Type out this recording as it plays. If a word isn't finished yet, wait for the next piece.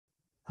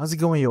How's it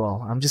going, you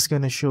all? I'm just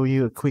gonna show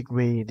you a quick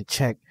way to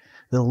check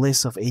the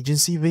list of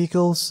agency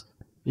vehicles.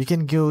 You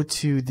can go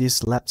to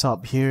this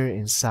laptop here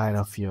inside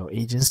of your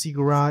agency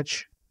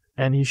garage,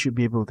 and you should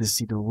be able to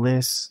see the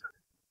list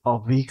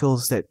of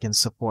vehicles that can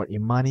support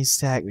Imani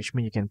Tech, which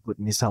means you can put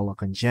missile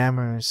lock-on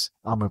jammers,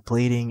 armor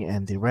plating,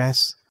 and the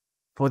rest.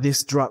 For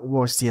this Drug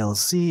Wars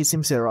DLC, it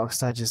seems that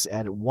Rockstar just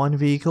added one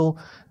vehicle,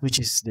 which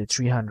is the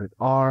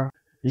 300R.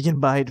 You can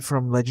buy it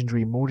from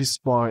Legendary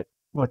Motorsport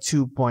for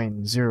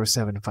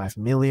 2.075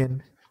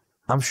 million.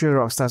 I'm sure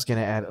Rockstar's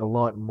gonna add a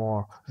lot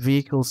more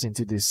vehicles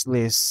into this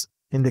list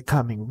in the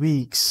coming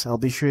weeks. I'll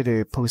be sure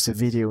to post a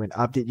video and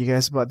update you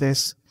guys about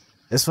this.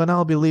 As for now,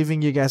 I'll be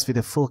leaving you guys with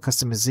a full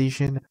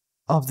customization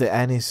of the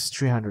Anis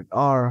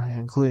 300R,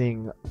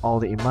 including all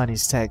the Imani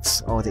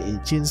Techs, all the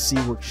agency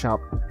workshop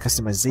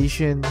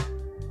customization.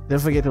 Don't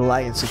forget to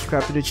like and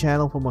subscribe to the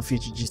channel for more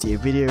future GTA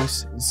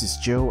videos. This is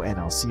Joe, and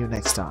I'll see you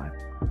next time.